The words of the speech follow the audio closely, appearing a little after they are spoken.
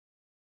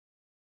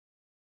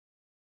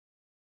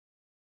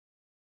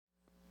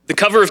The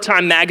cover of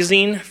Time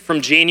magazine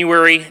from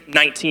January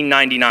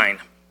 1999.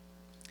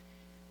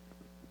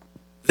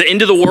 The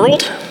end of the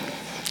world?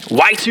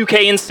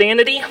 Y2K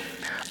insanity?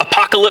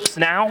 Apocalypse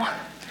now?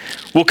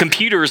 Will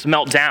computers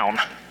melt down?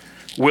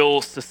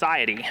 Will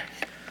society?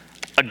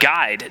 A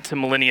guide to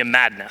millennium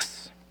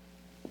madness.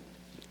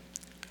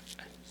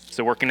 Is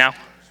it working now?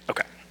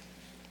 Okay.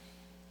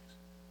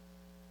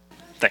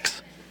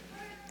 Thanks.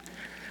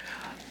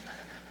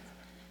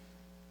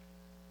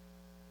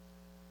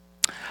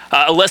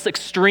 A less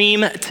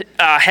extreme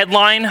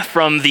headline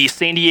from the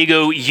San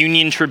Diego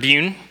Union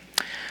Tribune.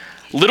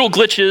 Little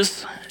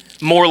glitches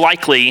more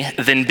likely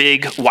than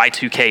big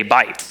Y2K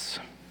bites.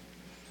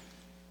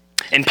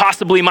 And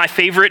possibly my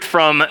favorite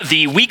from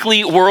the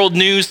Weekly World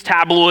News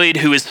tabloid,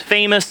 who is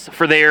famous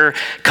for their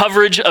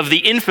coverage of the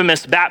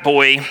infamous Bat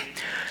Boy,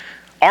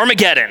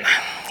 Armageddon.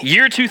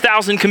 Year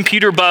 2000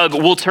 computer bug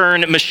will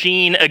turn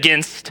machine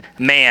against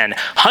man.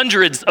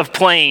 Hundreds of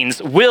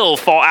planes will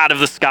fall out of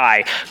the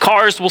sky.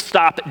 Cars will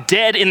stop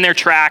dead in their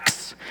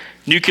tracks.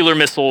 Nuclear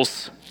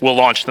missiles will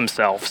launch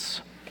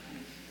themselves.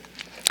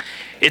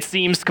 It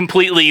seems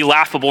completely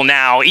laughable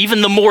now.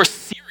 Even the more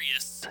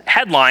serious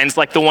headlines,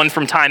 like the one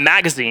from Time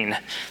magazine,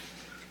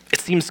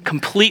 it seems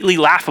completely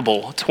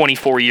laughable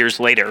 24 years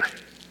later.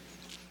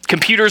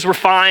 Computers were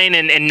fine,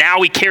 and now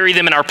we carry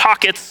them in our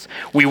pockets.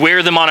 We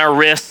wear them on our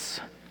wrists.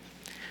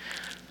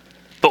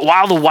 But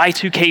while the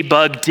Y2K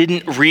bug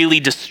didn't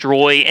really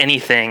destroy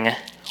anything,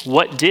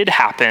 what did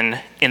happen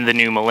in the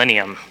new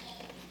millennium?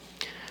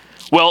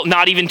 Well,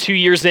 not even 2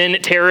 years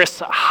in, terrorists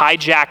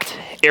hijacked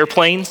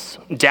airplanes,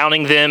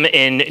 downing them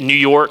in New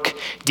York,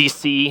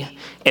 D.C.,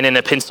 and in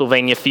a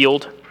Pennsylvania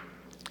field,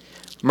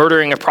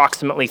 murdering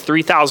approximately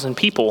 3,000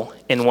 people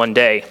in one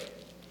day.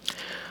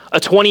 A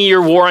 20-year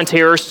war on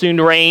terror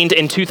soon reigned.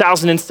 In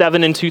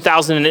 2007 and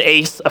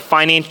 2008,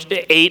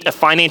 a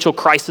financial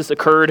crisis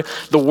occurred,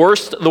 the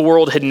worst the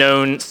world had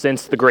known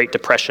since the Great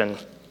Depression.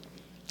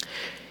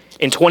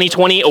 In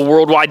 2020, a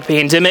worldwide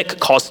pandemic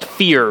caused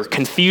fear,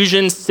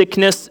 confusion,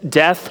 sickness,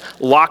 death,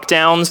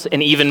 lockdowns,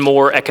 and even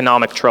more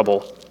economic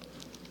trouble.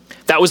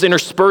 That was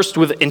interspersed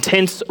with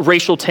intense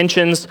racial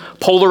tensions,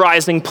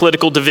 polarizing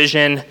political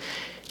division,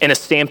 and a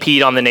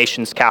stampede on the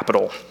nation's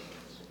capital.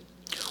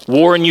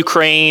 War in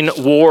Ukraine,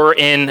 war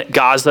in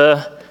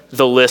Gaza,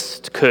 the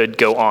list could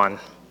go on.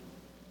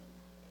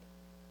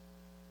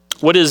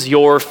 What is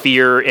your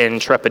fear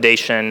and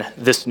trepidation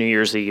this New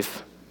Year's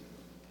Eve?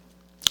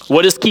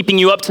 What is keeping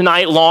you up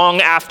tonight long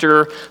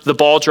after the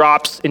ball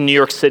drops in New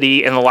York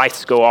City and the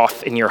lights go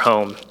off in your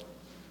home?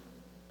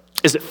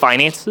 Is it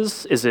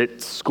finances? Is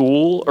it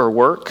school or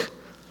work?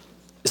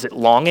 Is it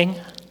longing?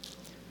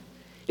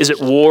 Is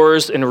it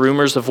wars and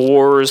rumors of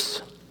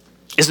wars?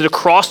 Is it a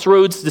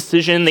crossroads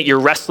decision that you're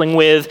wrestling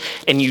with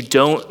and you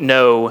don't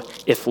know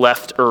if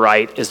left or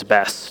right is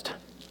best?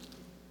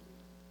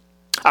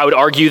 I would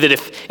argue that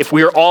if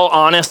we are all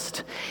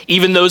honest,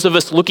 even those of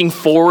us looking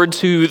forward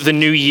to the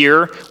new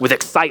year with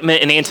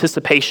excitement and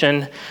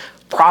anticipation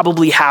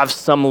probably have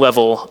some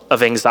level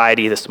of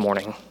anxiety this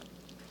morning.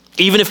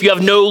 Even if you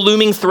have no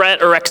looming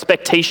threat or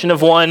expectation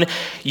of one,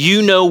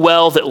 you know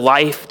well that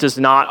life does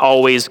not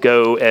always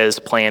go as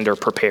planned or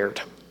prepared.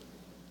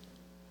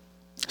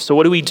 So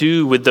what do we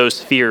do with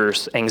those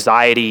fears,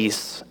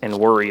 anxieties, and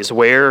worries?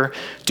 Where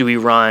do we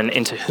run,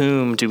 and to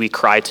whom do we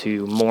cry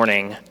to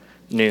morning,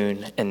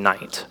 noon, and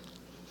night?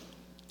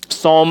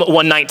 Psalm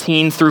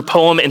 119, through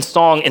poem and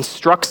song,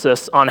 instructs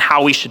us on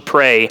how we should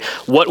pray,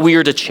 what we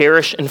are to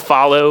cherish and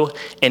follow,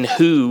 and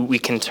who we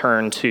can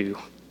turn to.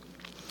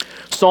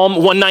 Psalm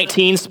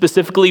 119,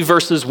 specifically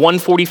verses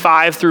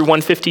 145 through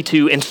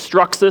 152,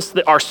 instructs us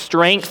that our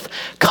strength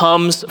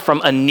comes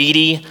from a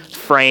needy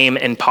frame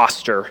and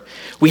posture.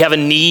 We have a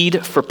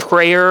need for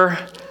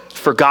prayer,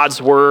 for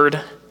God's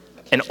word,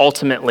 and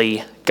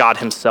ultimately God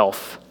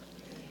himself,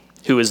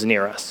 who is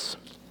near us.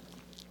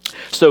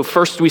 So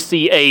first we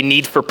see a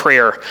need for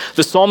prayer.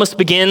 The psalmist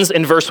begins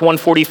in verse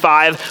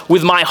 145,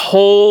 with my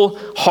whole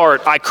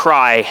heart I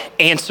cry,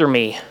 answer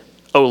me,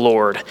 O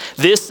Lord.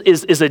 This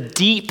is a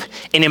deep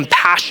and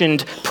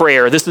impassioned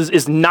prayer. This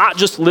is not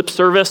just lip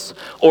service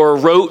or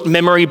rote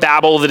memory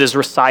babble that is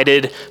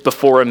recited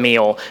before a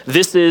meal.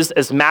 This is,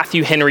 as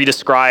Matthew Henry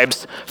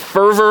describes,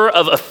 fervor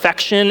of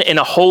affection and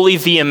a holy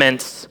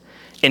vehemence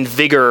and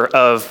vigor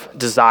of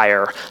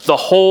desire. The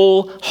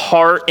whole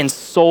heart and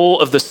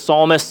soul of the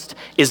psalmist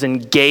is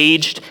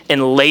engaged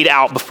and laid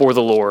out before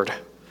the Lord.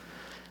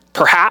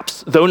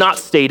 Perhaps, though not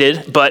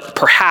stated, but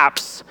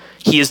perhaps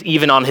he is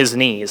even on his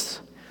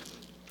knees,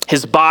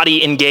 his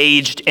body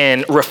engaged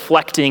in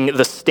reflecting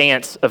the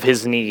stance of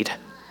his need.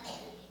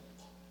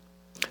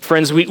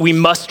 Friends, we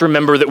must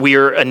remember that we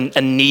are a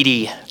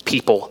needy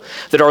people,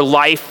 that our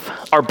life,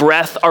 our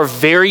breath, our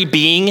very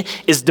being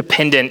is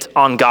dependent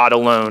on God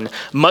alone.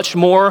 Much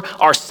more,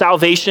 our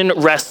salvation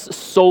rests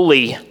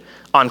solely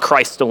on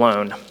Christ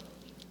alone.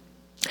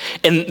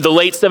 In the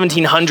late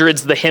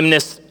 1700s, the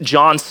hymnist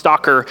John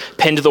Stocker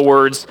penned the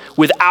words,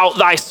 "Without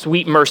thy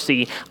sweet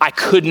mercy, I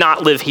could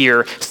not live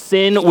here.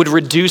 Sin would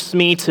reduce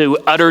me to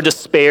utter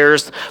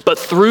despairs, but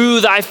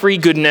through thy free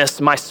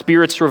goodness, my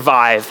spirits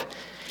revive,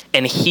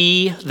 and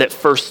he that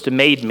first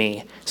made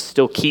me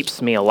still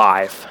keeps me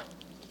alive."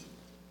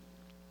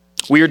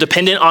 We are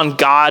dependent on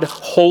God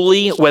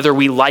wholly, whether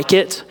we like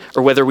it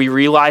or whether we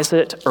realize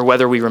it or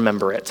whether we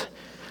remember it.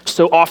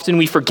 So often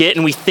we forget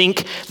and we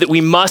think that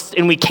we must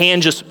and we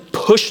can just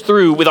push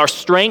through with our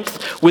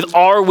strength, with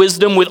our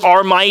wisdom, with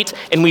our might,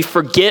 and we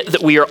forget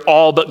that we are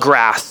all but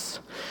grass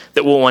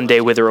that will one day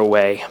wither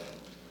away.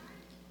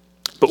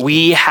 But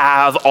we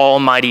have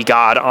Almighty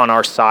God on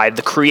our side,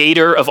 the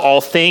creator of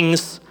all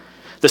things,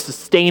 the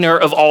sustainer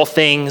of all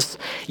things,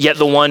 yet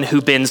the one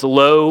who bends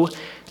low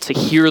to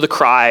hear the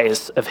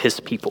cries of his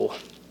people.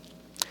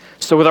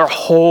 So with our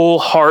whole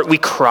heart we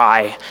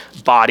cry,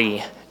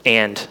 body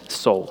and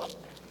soul.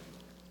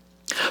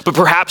 But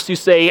perhaps you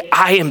say,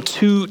 I am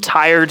too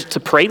tired to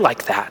pray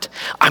like that.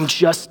 I'm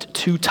just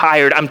too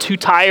tired. I'm too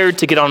tired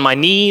to get on my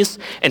knees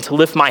and to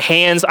lift my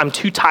hands. I'm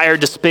too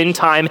tired to spend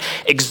time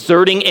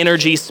exerting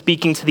energy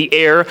speaking to the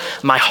air.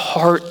 My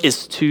heart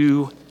is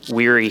too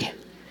weary.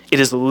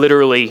 It is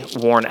literally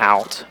worn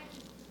out.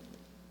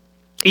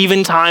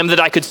 Even time that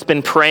I could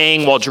spend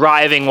praying while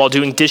driving, while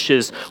doing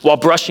dishes, while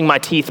brushing my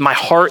teeth, my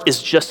heart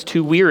is just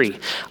too weary.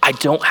 I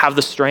don't have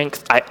the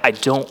strength. I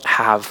don't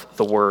have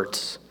the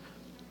words.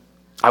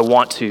 I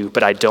want to,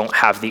 but I don't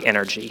have the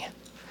energy.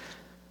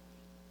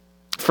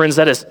 Friends,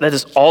 that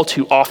is all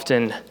too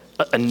often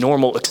a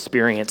normal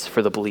experience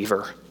for the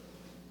believer.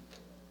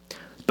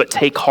 But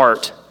take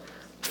heart,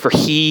 for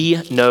he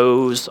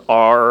knows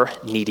our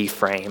needy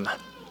frame.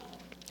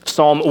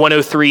 Psalm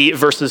 103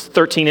 verses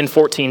 13 and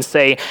 14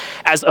 say,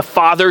 "As a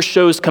father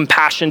shows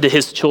compassion to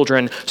his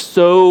children,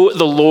 so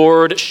the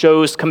Lord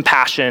shows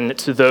compassion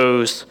to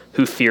those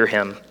who fear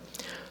him.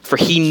 For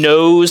he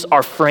knows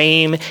our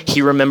frame,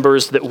 he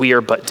remembers that we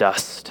are but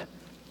dust."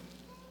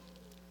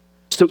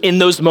 So in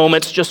those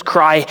moments, just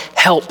cry,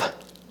 "Help.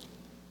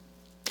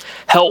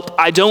 Help.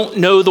 I don't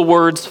know the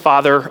words,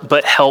 Father,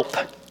 but help."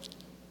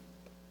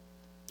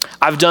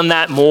 I've done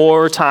that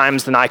more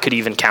times than I could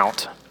even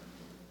count.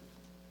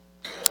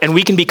 And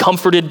we can be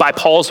comforted by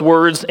Paul's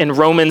words in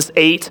Romans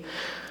 8,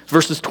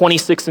 verses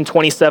 26 and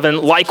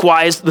 27.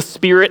 "Likewise, the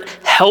Spirit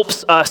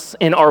helps us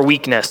in our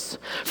weakness.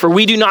 For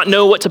we do not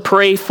know what to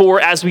pray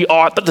for as we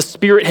ought, but the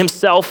Spirit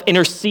himself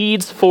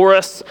intercedes for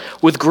us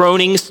with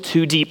groanings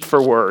too deep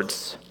for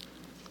words.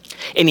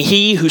 And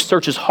he who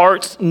searches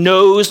hearts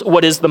knows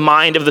what is the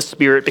mind of the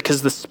Spirit,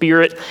 because the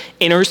Spirit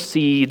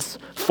intercedes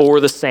for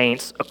the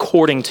saints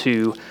according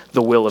to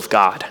the will of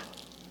God."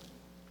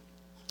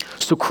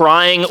 So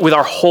crying with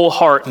our whole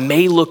heart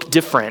may look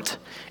different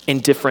in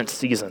different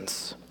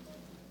seasons.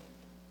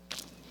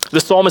 The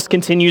psalmist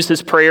continues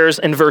his prayers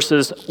in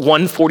verses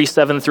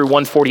 147 through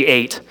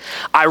 148.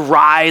 "I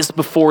rise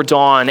before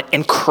dawn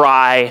and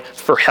cry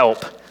for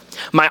help.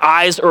 My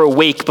eyes are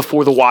awake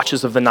before the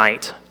watches of the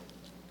night."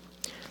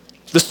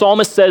 The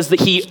psalmist says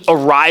that he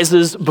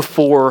arises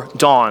before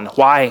dawn.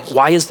 Why?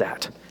 Why is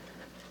that?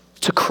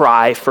 To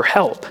cry for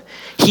help.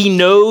 He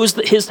knows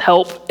that his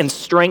help and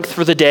strength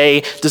for the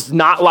day does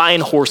not lie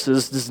in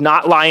horses, does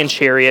not lie in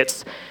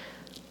chariots,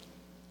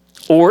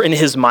 or in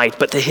his might,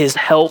 but that his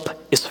help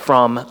is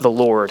from the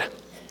Lord.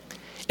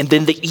 And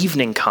then the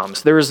evening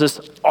comes. There is this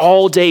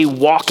all day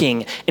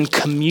walking and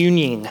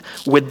communing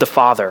with the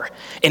Father,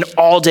 and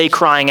all day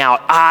crying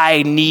out,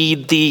 "I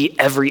need thee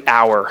every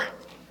hour."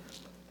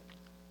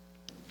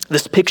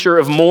 This picture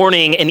of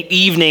morning and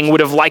evening would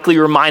have likely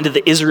reminded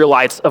the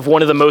Israelites of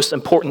one of the most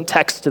important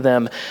texts to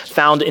them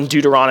found in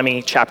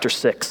Deuteronomy chapter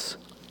 6.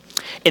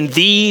 "And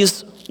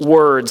these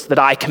words that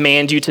I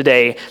command you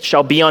today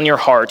shall be on your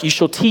heart. You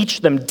shall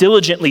teach them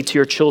diligently to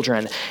your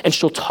children, and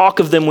shall talk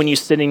of them when you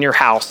sit in your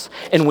house,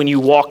 and when you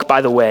walk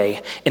by the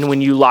way, and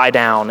when you lie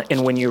down,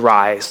 and when you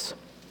rise.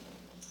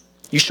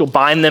 You shall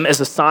bind them as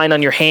a sign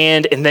on your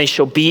hand, and they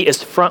shall be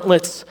as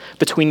frontlets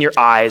between your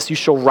eyes. You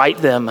shall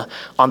write them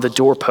on the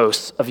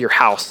doorposts of your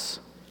house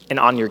and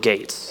on your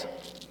gates."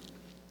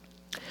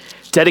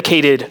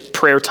 Dedicated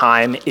prayer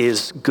time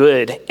is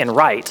good and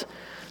right.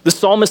 The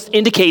psalmist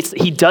indicates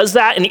that he does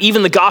that, and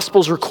even the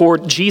Gospels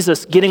record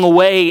Jesus getting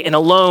away and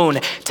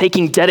alone,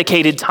 taking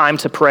dedicated time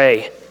to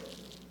pray.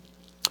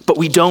 But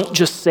we don't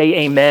just say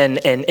amen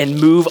and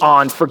move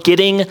on,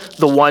 forgetting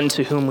the one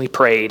to whom we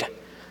prayed.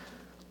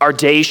 Our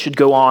day should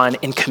go on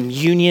in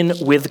communion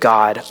with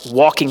God,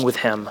 walking with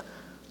him,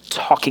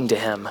 talking to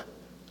him,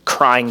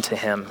 crying to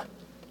him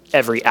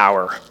every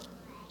hour.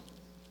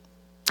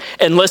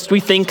 And lest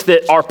we think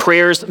that our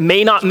prayers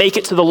may not make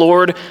it to the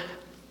Lord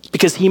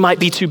because he might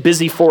be too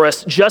busy for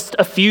us, just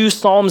a few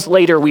Psalms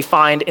later we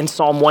find in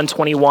Psalm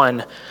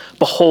 121,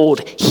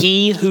 "Behold,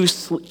 he who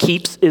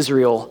keeps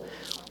Israel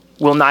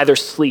will neither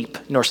sleep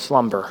nor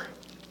slumber.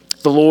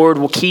 The Lord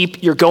will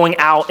keep your going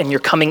out and your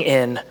coming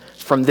in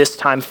from this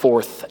time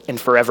forth and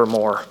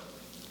forevermore."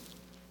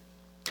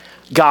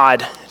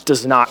 God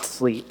does not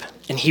sleep,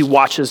 and he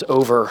watches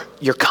over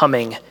your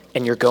coming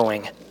and you're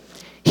going.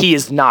 He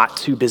is not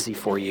too busy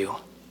for you.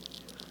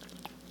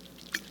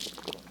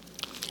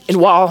 And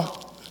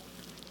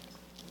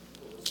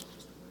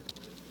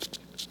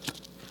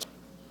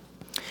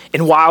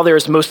while there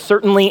is most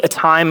certainly a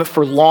time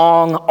for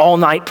long,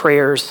 all-night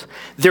prayers,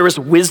 there is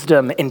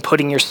wisdom in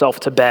putting yourself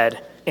to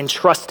bed and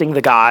trusting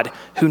the God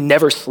who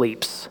never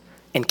sleeps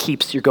and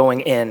keeps you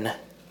going in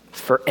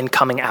and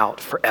coming out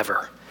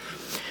forever.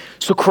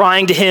 So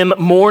crying to him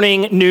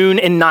morning, noon,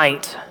 and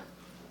night,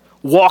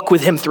 walk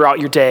with him throughout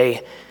your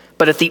day,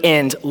 but at the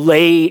end,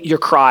 lay your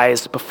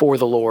cries before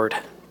the Lord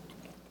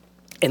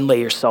and lay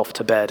yourself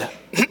to bed.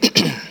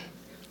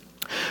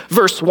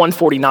 Verse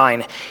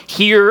 149,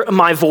 hear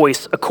my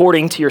voice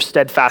according to your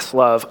steadfast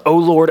love. O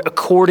Lord,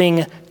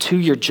 according to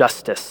your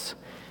justice,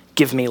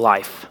 give me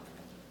life.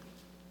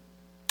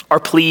 Our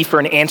plea for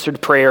an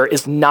answered prayer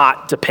is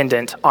not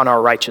dependent on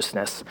our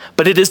righteousness,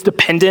 but it is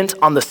dependent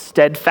on the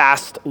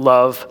steadfast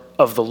love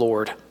of the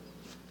Lord.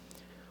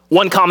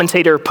 One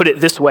commentator put it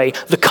this way: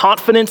 the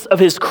confidence of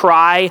his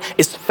cry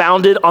is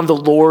founded on the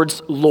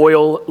Lord's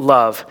loyal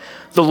love,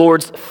 the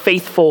Lord's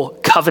faithful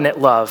covenant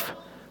love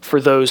for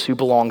those who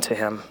belong to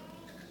him.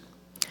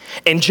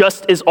 And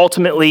just as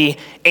ultimately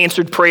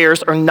answered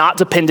prayers are not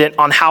dependent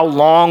on how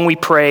long we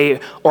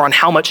pray or on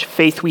how much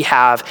faith we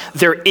have,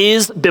 there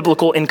is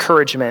biblical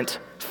encouragement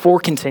for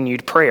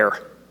continued prayer.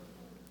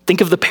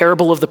 Think of the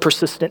parable of the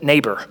persistent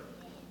neighbor.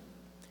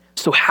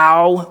 So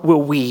how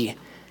will we,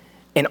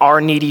 in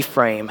our needy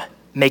frame,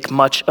 make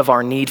much of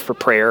our need for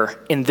prayer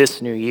in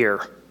this new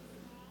year?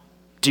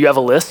 Do you have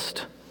a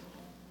list?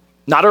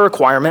 Not a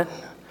requirement,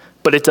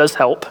 but it does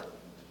help.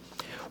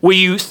 Will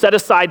you set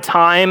aside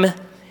time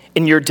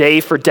in your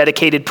day for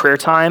dedicated prayer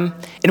time?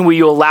 And will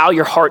you allow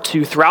your heart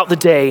to, throughout the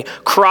day,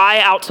 cry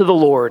out to the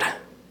Lord,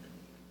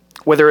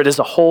 whether it is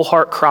a whole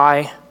heart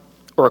cry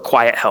or a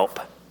quiet help?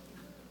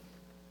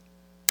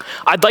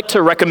 I'd like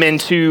to recommend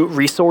 2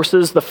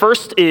 resources. The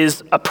first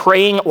is A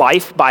Praying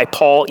Life by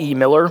Paul E.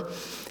 Miller.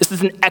 This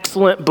is an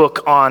excellent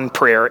book on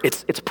prayer.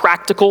 It's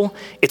practical,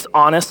 it's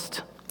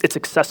honest, it's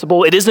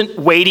accessible. It isn't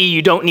weighty.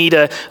 You don't need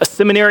a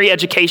seminary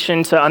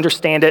education to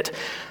understand it.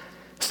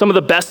 Some of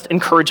the best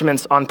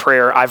encouragements on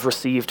prayer I've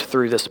received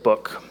through this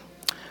book.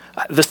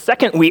 The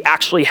second we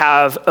actually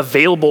have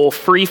available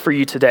free for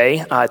you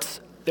today.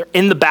 They're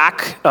in the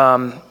back.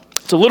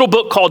 It's a little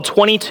book called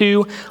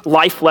 22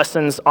 Life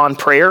Lessons on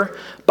Prayer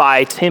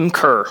by Tim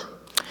Kerr.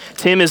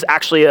 Tim is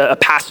actually a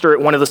pastor at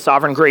one of the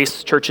Sovereign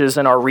Grace churches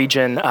in our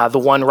region, the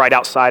one right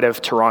outside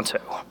of Toronto.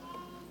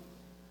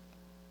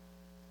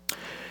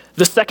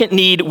 The second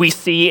need we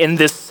see in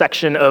this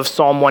section of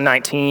Psalm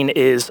 119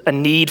 is a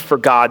need for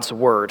God's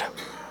word.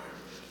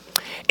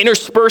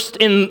 Interspersed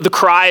in the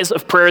cries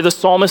of prayer, the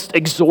psalmist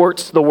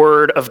exhorts the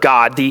word of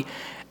God. The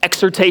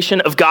exhortation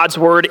of God's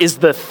word is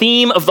the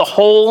theme of the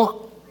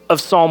whole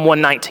of Psalm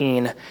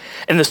 119,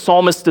 and the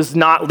psalmist does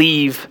not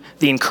leave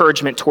the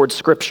encouragement towards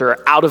Scripture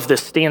out of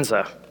this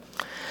stanza.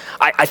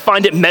 I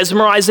find it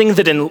mesmerizing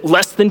that in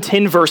less than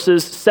 10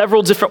 verses,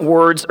 several different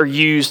words are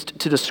used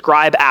to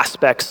describe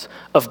aspects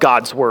of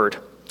God's word.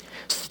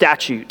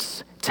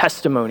 Statutes,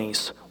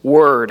 testimonies,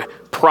 word,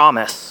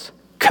 promise,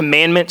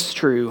 commandments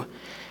true,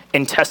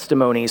 and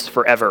testimonies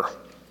forever.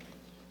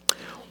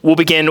 We'll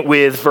begin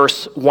with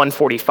verse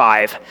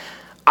 145.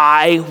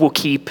 I will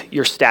keep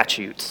your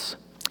statutes.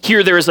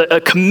 Here there is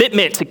a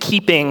commitment to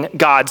keeping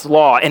God's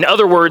law. In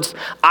other words,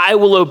 I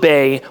will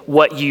obey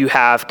what you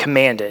have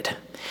commanded.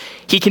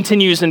 He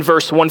continues in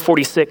verse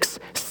 146,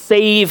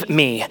 save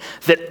me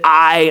that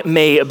I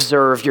may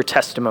observe your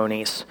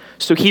testimonies.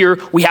 So here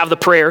we have the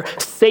prayer,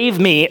 save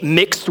me,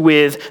 mixed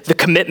with the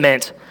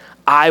commitment,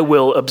 I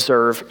will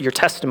observe your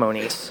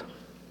testimonies.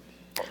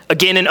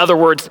 Again, in other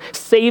words,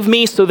 save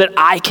me so that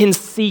I can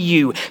see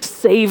you.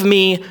 Save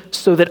me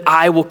so that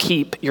I will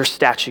keep your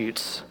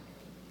statutes.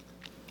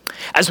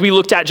 As we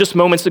looked at just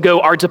moments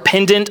ago, our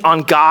dependence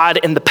on God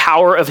and the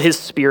power of his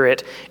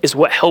Spirit is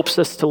what helps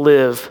us to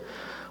live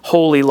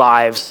holy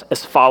lives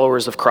as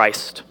followers of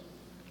Christ.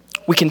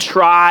 We can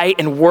try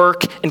and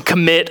work and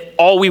commit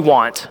all we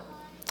want.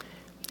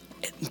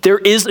 There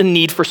is a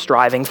need for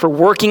striving, for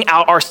working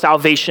out our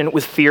salvation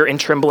with fear and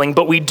trembling,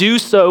 but we do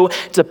so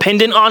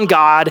dependent on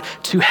God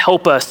to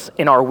help us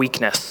in our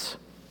weakness.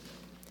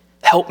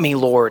 Help me,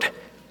 Lord.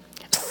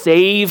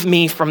 Save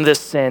me from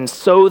this sin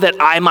so that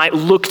I might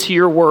look to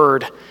your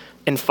word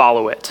and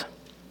follow it.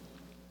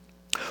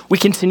 We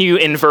continue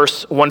in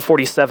verse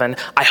 147,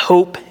 I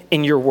hope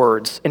in your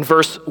words. In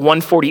verse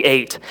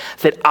 148,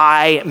 that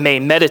I may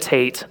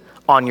meditate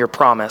on your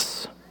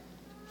promise.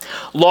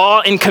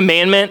 Law and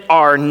commandment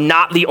are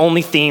not the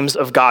only themes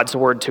of God's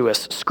word to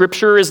us.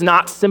 Scripture is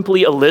not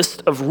simply a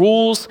list of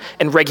rules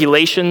and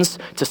regulations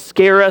to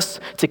scare us,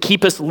 to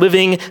keep us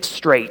living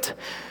straight.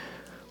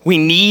 We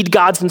need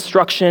God's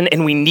instruction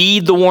and we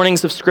need the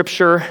warnings of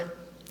Scripture.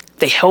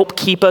 They help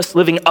keep us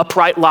living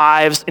upright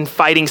lives and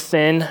fighting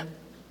sin.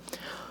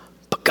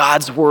 But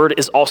God's word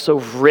is also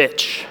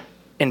rich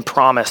in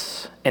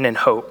promise and in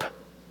hope.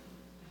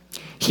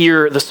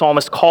 Here, the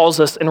psalmist calls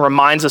us and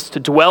reminds us to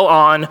dwell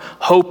on,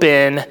 hope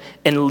in,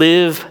 and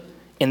live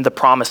in the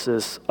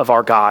promises of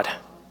our God.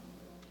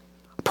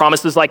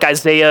 Promises like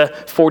Isaiah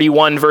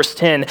 41 verse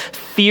 10,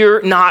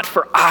 "Fear not,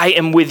 for I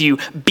am with you.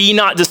 Be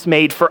not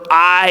dismayed, for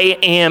I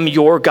am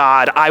your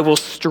God. I will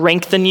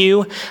strengthen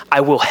you.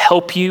 I will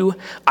help you.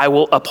 I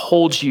will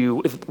uphold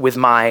you with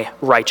my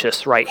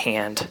righteous right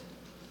hand."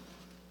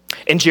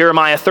 In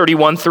Jeremiah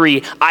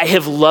 31:3, "I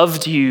have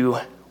loved you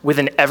with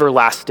an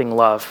everlasting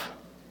love."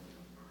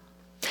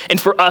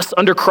 And for us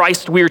under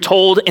Christ, we are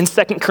told in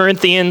 2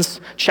 Corinthians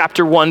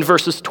chapter 1,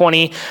 verses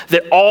 20,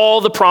 that all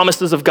the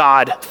promises of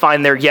God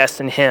find their yes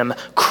in him.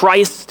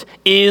 Christ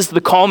is the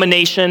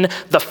culmination,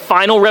 the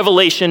final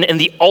revelation, and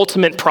the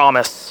ultimate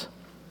promise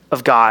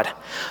of God.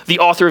 The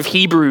author of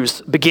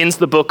Hebrews begins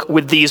the book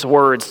with these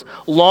words: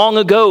 "Long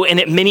ago, and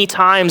at many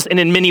times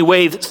and in many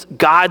ways,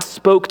 God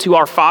spoke to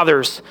our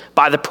fathers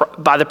by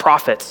the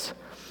prophets.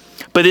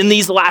 But in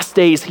these last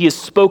days, he has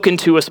spoken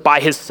to us by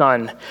his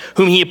Son,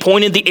 whom he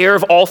appointed the heir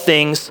of all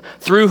things,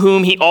 through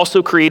whom he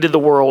also created the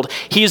world.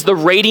 He is the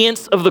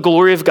radiance of the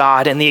glory of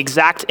God and the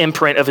exact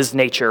imprint of his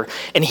nature,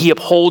 and he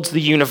upholds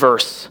the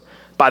universe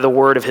by the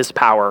word of his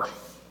power.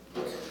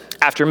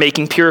 After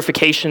making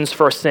purifications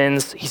for our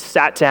sins, he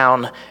sat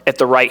down at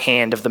the right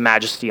hand of the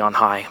Majesty on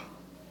high."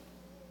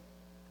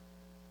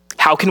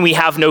 How can we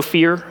have no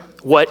fear?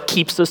 What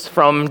keeps us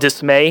from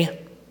dismay?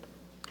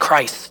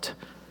 Christ.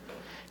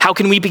 How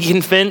can we be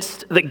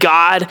convinced that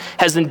God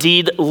has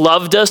indeed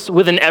loved us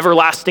with an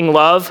everlasting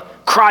love?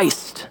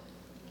 Christ.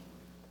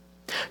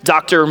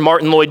 Dr.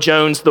 Martin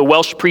Lloyd-Jones, the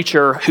Welsh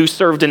preacher who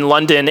served in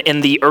London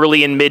in the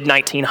early and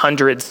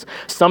mid-1900s,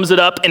 sums it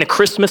up in a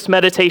Christmas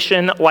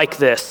meditation like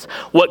this: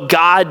 "What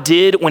God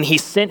did when he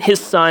sent his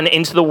Son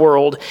into the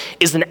world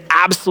is an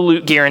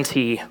absolute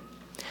guarantee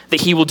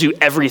that he will do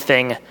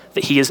everything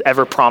that he has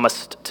ever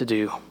promised to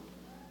do."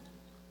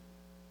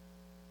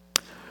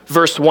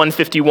 Verse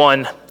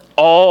 151,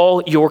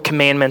 "All your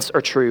commandments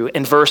are true."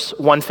 In verse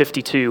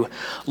 152,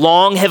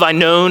 "Long have I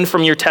known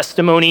from your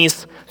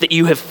testimonies that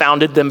you have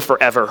founded them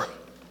forever."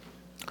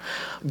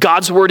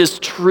 God's word is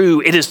true,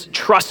 it is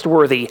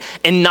trustworthy,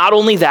 and not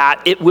only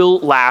that, it will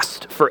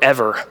last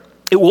forever.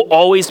 It will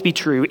always be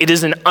true. It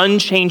is an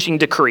unchanging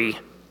decree.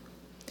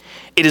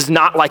 It is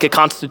not like a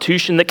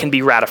constitution that can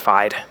be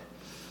ratified.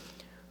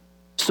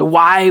 So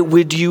why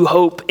would you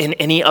hope in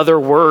any other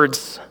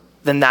words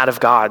than that of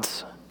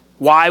God's?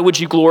 Why would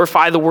you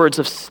glorify the words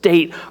of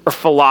state or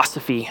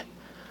philosophy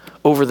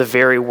over the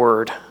very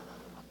word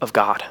of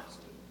God?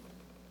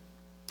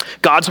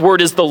 God's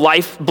word is the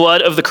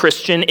lifeblood of the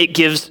Christian. It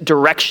gives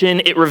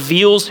direction, it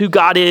reveals who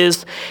God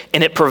is,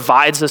 and it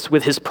provides us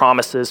with his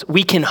promises.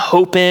 We can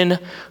hope in,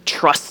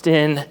 trust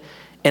in,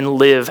 and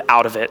live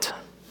out of it.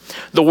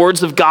 The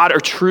words of God are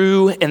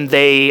true, and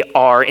they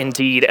are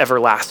indeed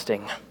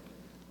everlasting.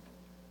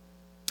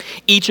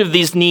 Each of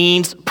these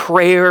needs,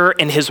 prayer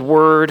and his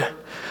word,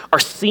 are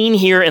seen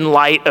here in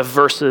light of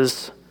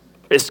verse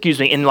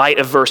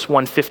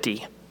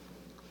 150.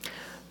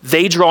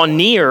 "They draw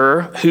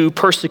near who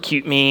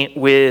persecute me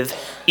with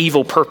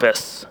evil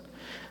purpose.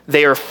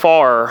 They are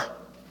far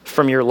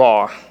from your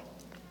law."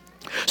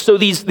 So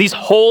these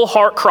whole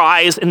heart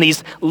cries and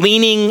these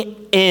leanings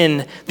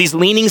in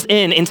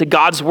into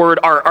God's word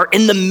are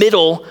in the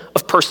middle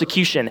of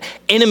persecution.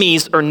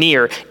 Enemies are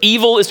near.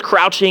 Evil is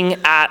crouching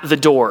at the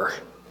door.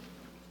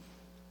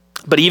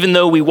 But even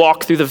though we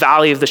walk through the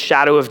valley of the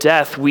shadow of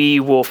death, we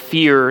will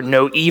fear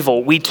no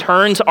evil. We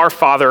turn to our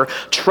Father,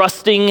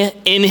 trusting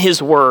in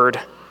his word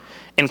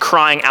and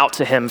crying out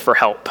to him for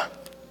help.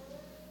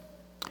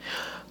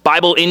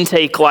 Bible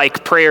intake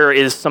like prayer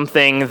is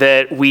something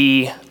that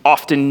we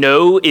often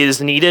know is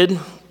needed,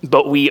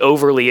 but we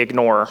overly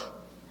ignore.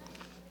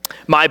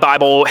 My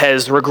Bible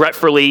has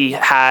regretfully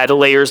had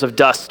layers of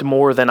dust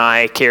more than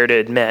I care to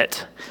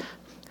admit.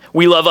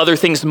 We love other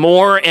things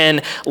more,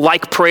 and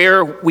like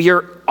prayer, we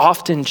are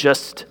often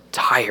just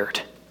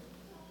tired.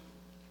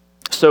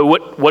 So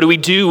what do we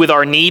do with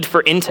our need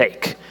for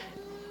intake?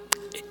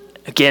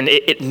 Again,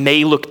 it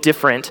may look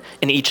different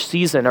in each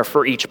season or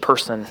for each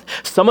person.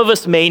 Some of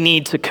us may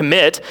need to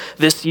commit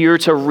this year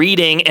to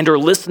reading and or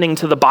listening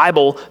to the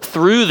Bible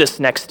through this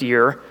next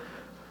year,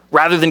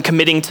 rather than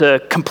committing to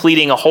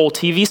completing a whole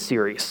TV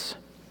series.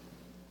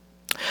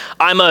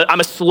 I'm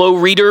a slow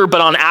reader, but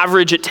on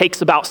average, it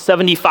takes about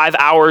 75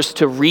 hours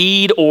to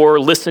read or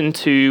listen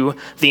to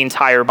the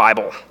entire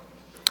Bible.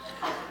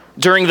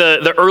 During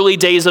the early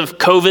days of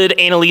COVID,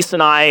 Annalise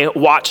and I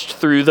watched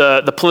through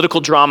the political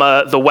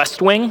drama, The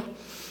West Wing,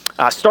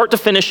 start to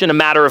finish in a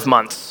matter of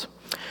months.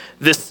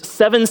 This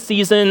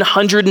 7-season,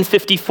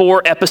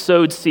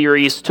 154-episode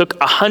series took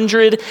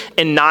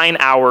 109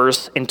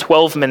 hours and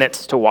 12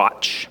 minutes to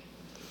watch.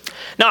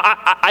 Now,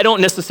 I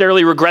don't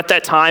necessarily regret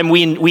that time.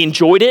 We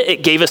enjoyed it.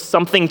 It gave us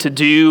something to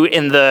do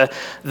in the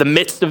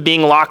midst of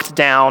being locked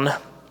down.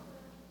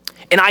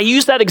 And I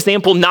use that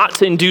example not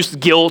to induce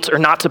guilt or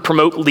not to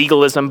promote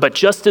legalism, but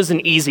just as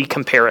an easy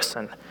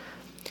comparison.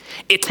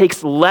 It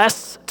takes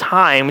less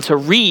time to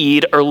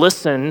read or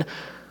listen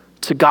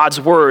to God's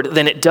word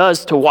than it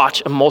does to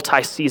watch a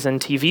multi-season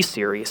TV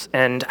series.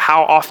 And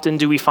how often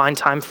do we find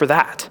time for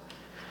that?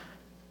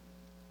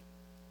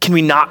 Can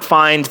we not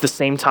find the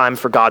same time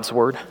for God's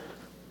word?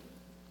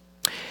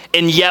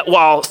 And yet,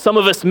 while some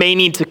of us may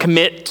need to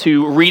commit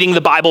to reading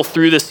the Bible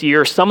through this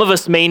year, some of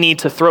us may need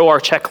to throw our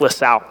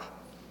checklists out.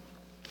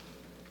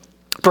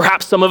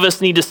 Perhaps some of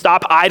us need to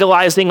stop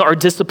idolizing our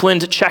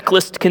disciplined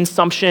checklist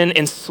consumption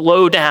and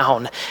slow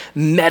down,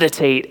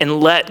 meditate,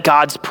 and let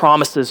God's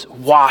promises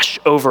wash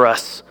over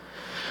us.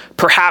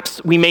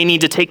 Perhaps we may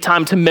need to take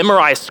time to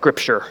memorize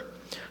Scripture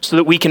so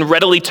that we can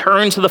readily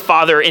turn to the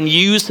Father and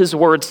use his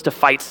words to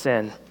fight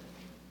sin.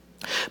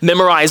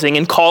 Memorizing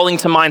and calling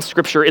to mind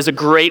Scripture is a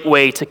great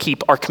way to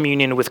keep our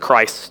communion with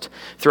Christ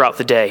throughout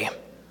the day.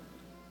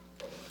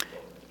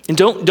 And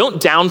don't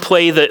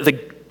downplay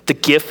the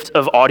gift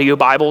of audio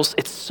Bibles.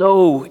 It's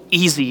so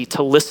easy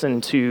to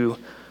listen to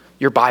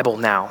your Bible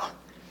now.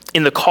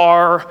 In the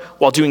car,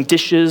 while doing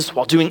dishes,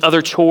 while doing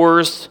other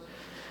chores,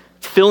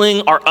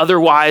 filling our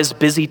otherwise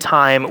busy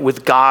time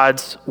with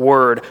God's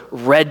word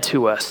read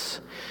to us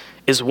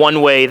is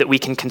one way that we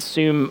can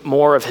consume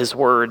more of his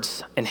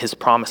words and his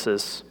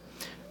promises.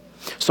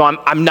 So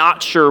I'm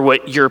not sure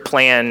what your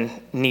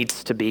plan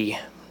needs to be,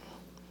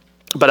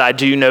 but I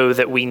do know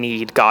that we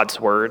need God's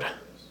word.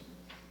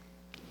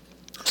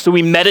 So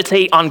we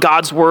meditate on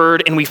God's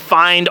word and we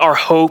find our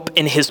hope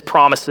in his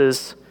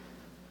promises,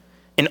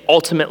 and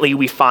ultimately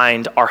we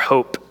find our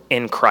hope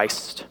in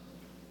Christ.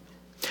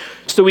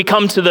 So we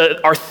come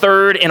to our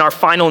third and our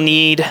final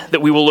need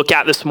that we will look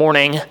at this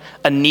morning,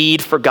 a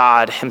need for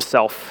God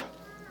himself.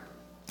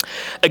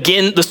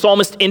 Again, the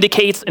psalmist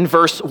indicates in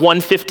verse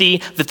 150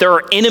 that there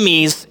are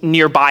enemies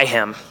nearby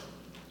him,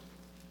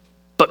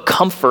 but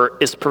comfort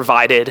is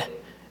provided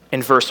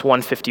in verse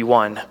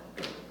 151.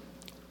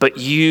 But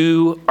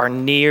you are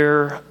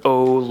near,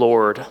 O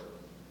Lord.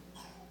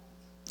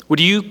 Would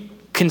you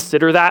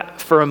consider that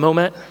for a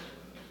moment?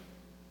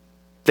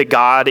 That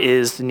God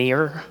is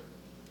near?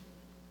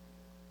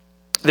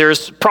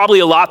 There's probably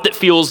a lot that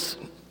feels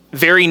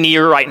very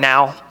near right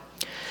now.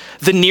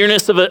 The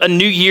nearness of a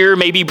new year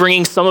may be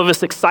bringing some of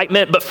us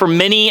excitement, but for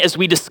many, as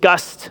we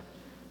discussed,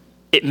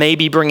 it may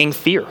be bringing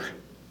fear.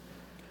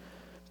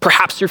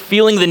 Perhaps you're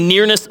feeling the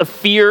nearness of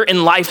fear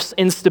in life's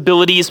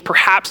instabilities.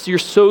 Perhaps you're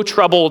so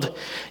troubled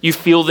you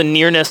feel the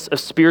nearness of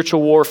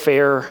spiritual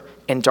warfare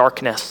and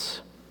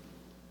darkness.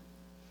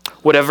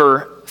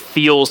 Whatever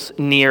feels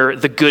near,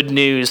 the good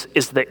news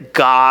is that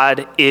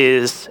God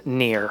is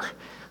near.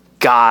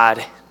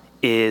 God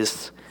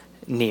is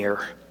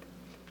near.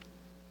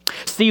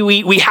 See,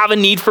 we have a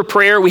need for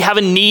prayer. We have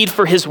a need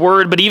for his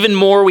word, but even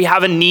more, we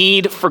have a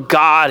need for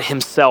God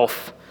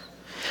himself.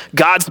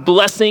 God's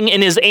blessing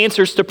and his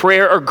answers to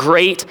prayer are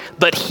great,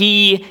 but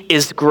he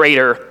is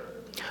greater.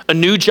 A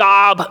new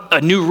job,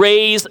 a new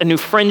raise, a new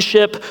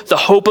friendship, the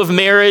hope of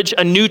marriage,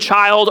 a new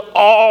child,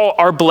 all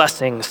are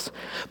blessings,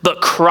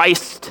 but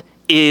Christ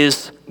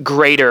is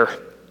greater.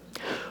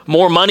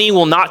 More money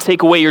will not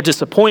take away your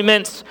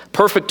disappointments.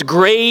 Perfect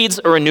grades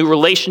or a new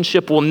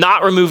relationship will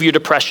not remove your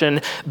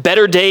depression.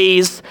 Better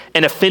days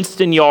and a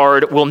fenced-in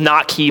yard will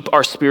not keep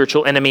our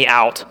spiritual enemy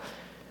out.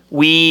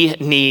 We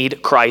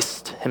need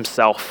Christ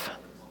himself.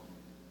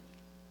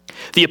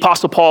 The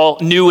Apostle Paul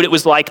knew what it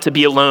was like to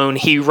be alone.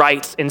 He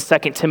writes in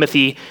 2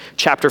 Timothy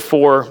chapter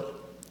 4,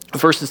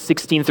 verses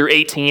 16 through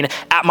 18,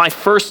 "At my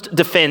first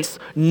defense,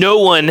 no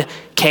one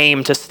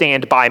came to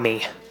stand by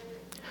me,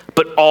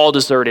 but all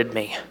deserted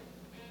me.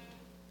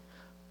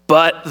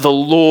 But the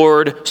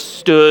Lord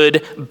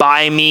stood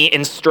by me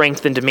and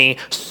strengthened me,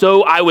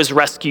 so I was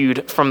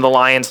rescued from the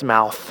lion's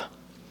mouth.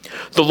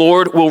 The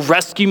Lord will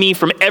rescue me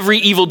from every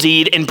evil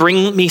deed and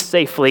bring me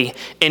safely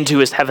into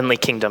his heavenly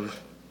kingdom.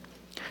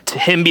 To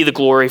him be the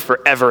glory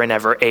forever and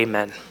ever.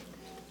 Amen."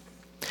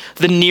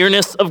 The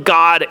nearness of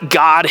God,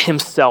 God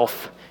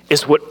himself,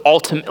 is what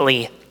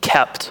ultimately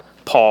kept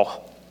Paul.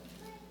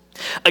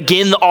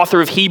 Again, the author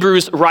of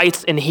Hebrews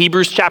writes in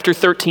Hebrews chapter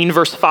 13,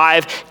 verse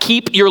 5,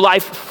 "Keep your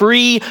life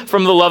free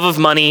from the love of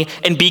money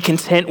and be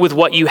content with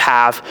what you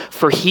have,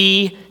 for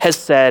he has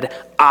said,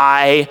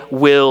 I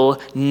will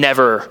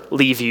never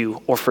leave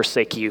you or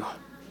forsake you."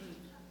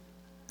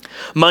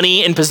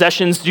 Money and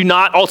possessions do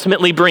not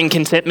ultimately bring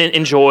contentment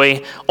and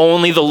joy,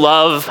 only the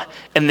love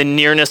and the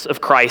nearness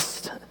of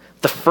Christ,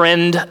 the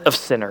friend of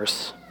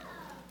sinners,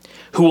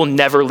 who will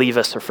never leave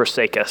us or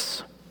forsake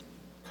us.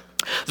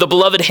 The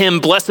beloved hymn,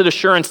 Blessed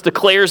Assurance,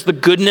 declares the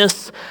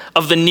goodness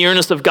of the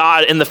nearness of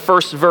God in the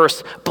first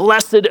verse.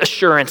 Blessed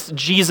assurance,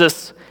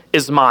 Jesus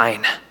is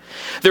mine.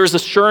 There is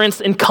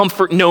assurance and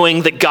comfort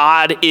knowing that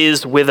God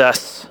is with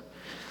us.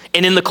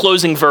 And in the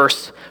closing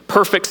verse,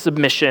 perfect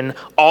submission,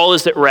 all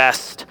is at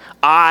rest.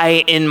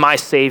 I, in my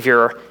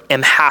Savior,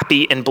 am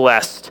happy and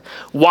blessed,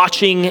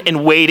 watching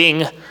and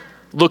waiting,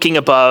 looking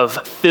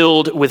above,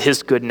 filled with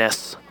his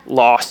goodness,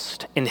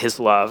 lost in his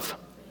love.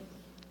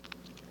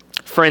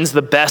 Friends,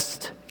 the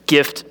best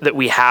gift that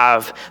we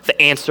have,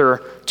 the answer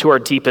to our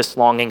deepest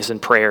longings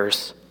and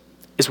prayers,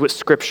 is what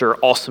Scripture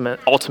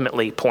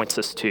ultimately points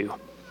us to,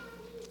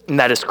 and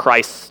that is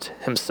Christ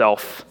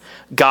himself,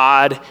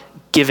 God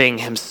giving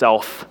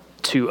himself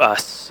to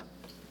us.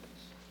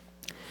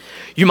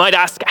 You might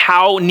ask,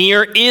 how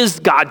near is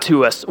God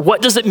to us?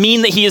 What does it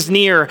mean that he is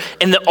near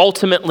and that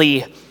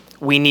ultimately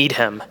we need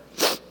him?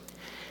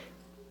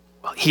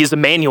 He is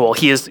Emmanuel.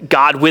 He is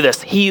God with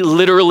us. He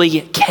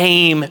literally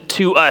came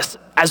to us.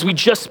 As we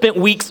just spent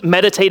weeks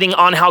meditating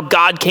on how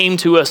God came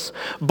to us,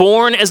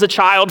 born as a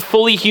child,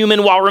 fully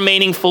human while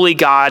remaining fully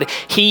God,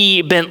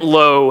 he bent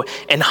low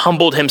and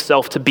humbled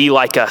himself to be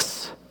like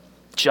us,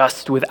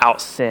 just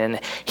without sin.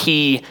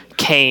 He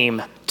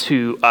came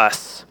to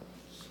us.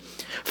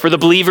 For the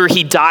believer,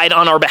 he died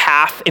on our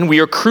behalf, and we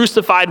are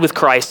crucified with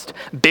Christ,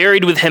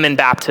 buried with him in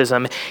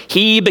baptism.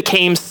 He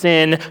became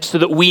sin so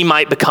that we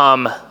might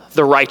become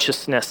the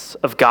righteousness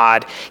of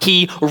God.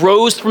 He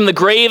rose from the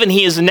grave, and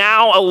he is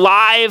now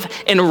alive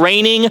and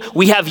reigning.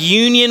 We have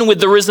union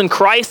with the risen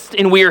Christ,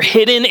 and we are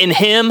hidden in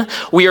him.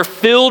 We are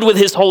filled with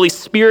his Holy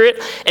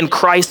Spirit, and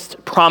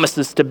Christ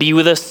promises to be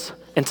with us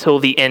until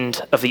the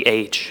end of the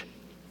age.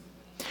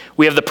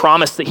 We have the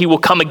promise that he will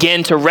come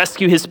again to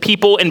rescue his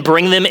people and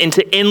bring them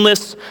into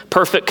endless,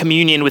 perfect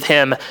communion with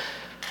him.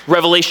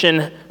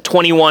 Revelation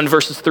 21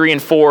 verses 3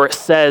 and 4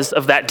 says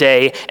of that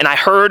day, "And I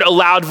heard a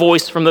loud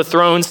voice from the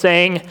throne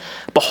saying,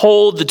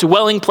 'Behold, the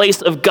dwelling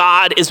place of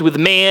God is with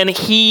man.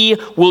 He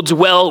will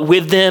dwell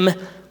with them,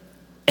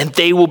 and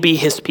they will be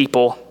his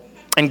people,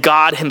 and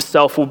God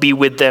himself will be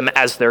with them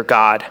as their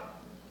God.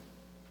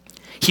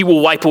 He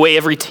will wipe away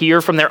every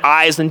tear from their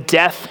eyes, and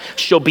death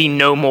shall be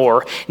no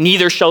more.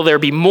 Neither shall there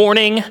be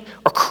mourning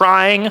or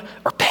crying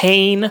or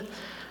pain,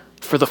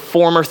 for the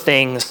former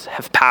things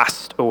have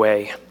passed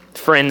away.'"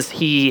 Friends,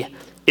 he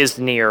is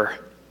near.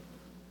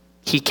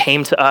 He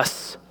came to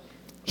us,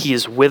 he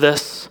is with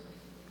us,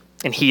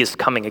 and he is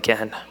coming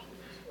again.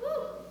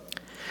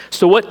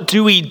 So what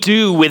do we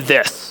do with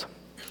this?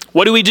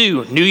 What do we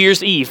do New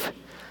Year's Eve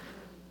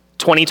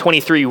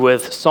 2023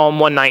 with Psalm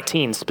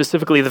 119,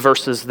 specifically the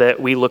verses that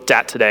we looked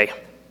at today?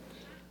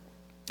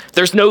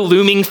 There's no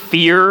looming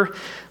fear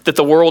that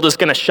the world is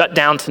going to shut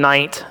down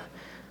tonight,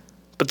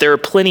 but there are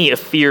plenty of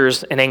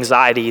fears and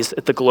anxieties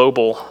at the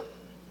global,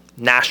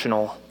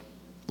 national,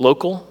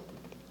 local,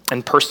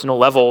 and personal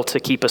level to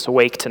keep us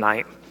awake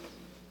tonight.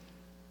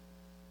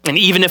 And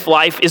even if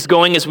life is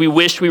going as we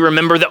wish, we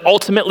remember that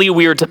ultimately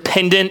we are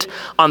dependent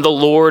on the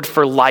Lord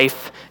for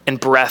life and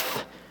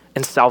breath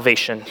and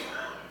salvation.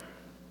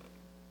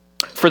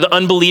 For the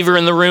unbeliever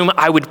in the room,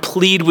 I would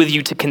plead with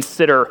you to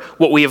consider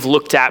what we have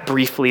looked at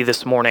briefly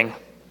this morning.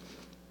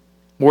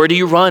 Where do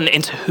you run,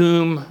 and to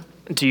whom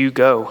do you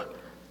go?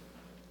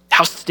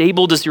 How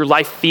stable does your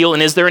life feel?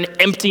 And is there an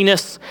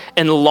emptiness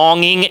and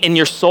longing in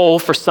your soul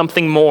for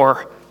something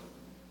more?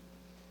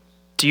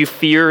 Do you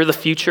fear the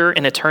future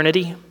and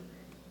eternity?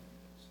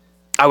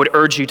 I would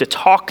urge you to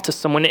talk to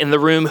someone in the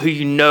room who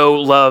you know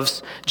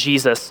loves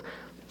Jesus.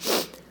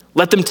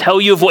 Let them tell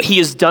you of what he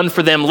has done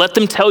for them. Let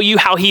them tell you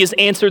how he has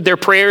answered their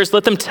prayers.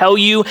 Let them tell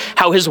you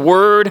how his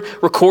word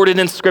recorded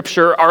in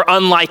Scripture are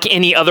unlike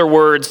any other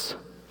words.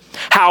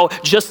 How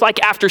just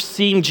like after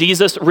seeing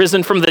Jesus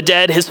risen from the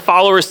dead, his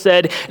followers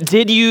said,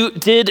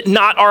 did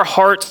not our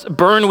hearts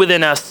burn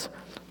within us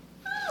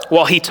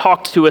while he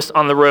talked to us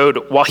on the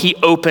road, while he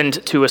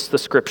opened to us the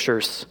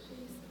Scriptures?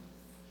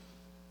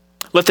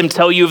 Let them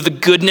tell you of the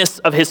goodness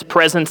of his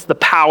presence, the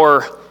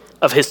power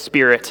of his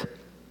Spirit,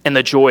 and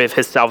the joy of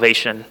his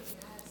salvation.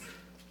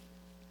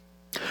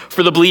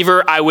 For the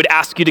believer, I would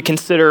ask you to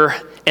consider,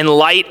 in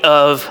light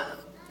of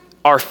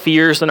our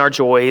fears and our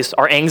joys,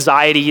 our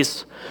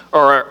anxieties,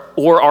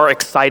 or our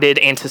excited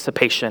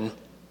anticipation,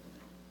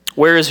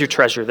 where is your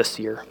treasure this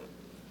year?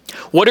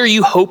 What are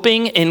you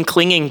hoping and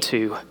clinging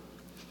to?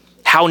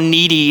 How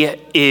needy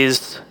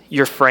is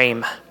your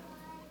frame?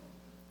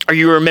 Are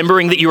you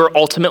remembering that you are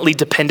ultimately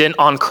dependent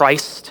on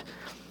Christ?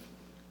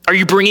 Are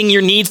you bringing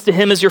your needs to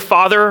him as your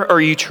father, or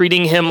are you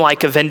treating him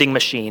like a vending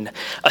machine,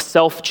 a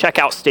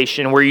self-checkout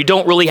station where you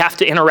don't really have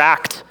to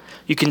interact?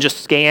 You can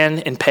just scan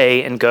and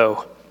pay and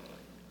go.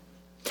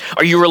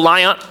 Are you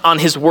reliant on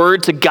his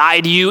word to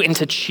guide you and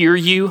to cheer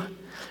you,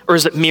 or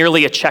is it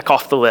merely a check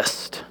off the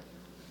list?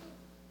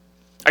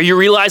 Are you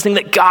realizing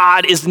that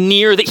God is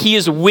near, that he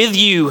is with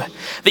you,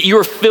 that you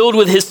are filled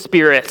with his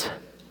Spirit?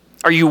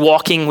 Are you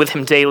walking with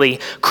him daily,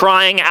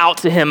 crying out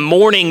to him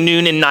morning,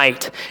 noon, and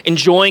night,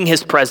 enjoying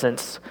his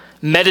presence,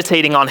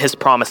 meditating on his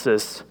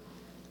promises,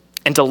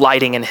 and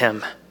delighting in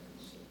him?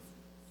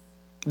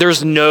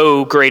 There's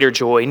no greater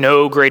joy,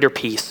 no greater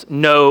peace,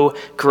 no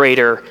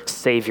greater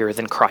Savior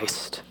than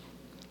Christ.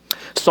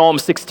 Psalm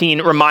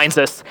 16 reminds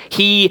us,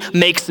 he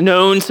makes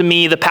known to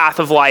me the path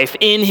of life.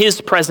 In his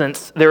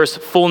presence there is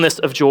fullness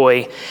of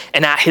joy,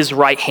 and at his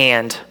right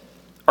hand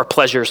are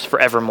pleasures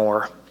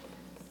forevermore.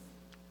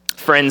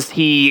 Friends,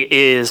 he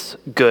is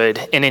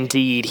good, and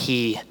indeed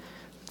he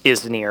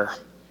is near.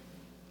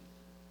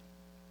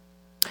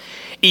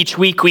 Each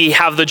week we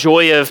have the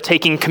joy of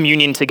taking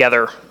communion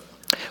together.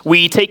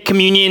 We take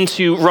communion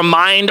to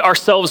remind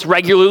ourselves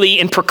regularly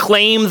and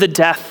proclaim the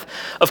death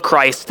of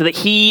Christ, that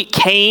he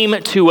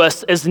came to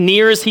us as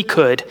near as he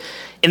could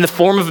in the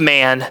form of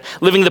man,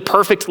 living the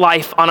perfect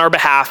life on our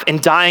behalf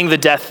and dying the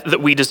death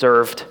that we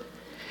deserved.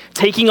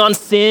 taking on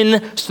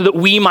sin so that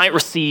we might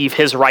receive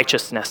his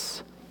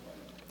righteousness.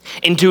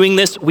 In doing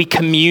this, we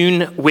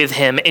commune with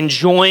him,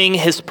 enjoying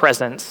his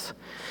presence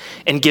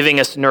and giving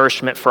us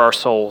nourishment for our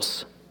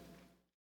souls.